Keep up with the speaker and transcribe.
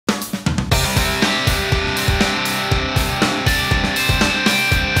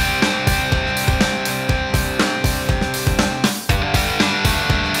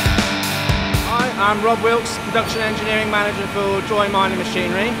I'm Rob Wilkes, Production Engineering Manager for Joy Mining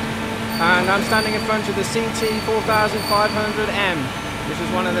Machinery, and I'm standing in front of the CT4500M, which is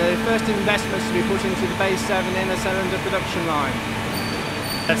one of the first investments to be put into the base 7 inner cylinder production line.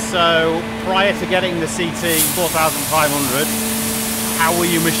 So prior to getting the CT4500, how were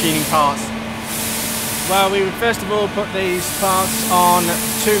you machining parts? Well, we would first of all put these parts on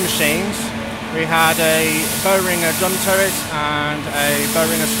two machines. We had a bow-ringer drum turret and a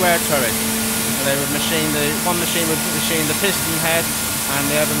bow-ringer square turret. So they would machine one machine would machine the piston head and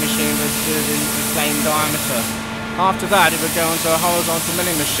the other machine would do the flame diameter. After that, it would go onto a horizontal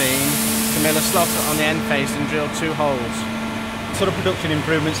milling machine to mill a slot on the end face and drill 2 holes. What sort of production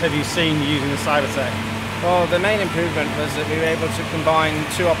improvements have you seen using the MAZAK? Well, the main improvement was that we were able to combine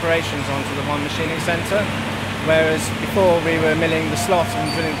 2 operations onto the one machining centre, whereas before we were milling the slot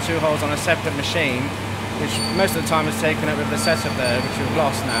and drilling 2 holes on a separate machine, which most of the time was taken up with the setup there, which we've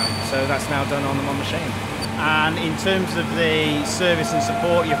lost now. So that's now done on the one machine. And in terms of the service and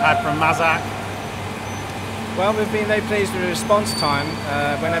support you've had from MAZAK? Well, we've been very pleased with the response time.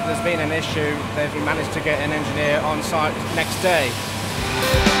 Whenever there's been an issue, they've managed to get an engineer on site next day.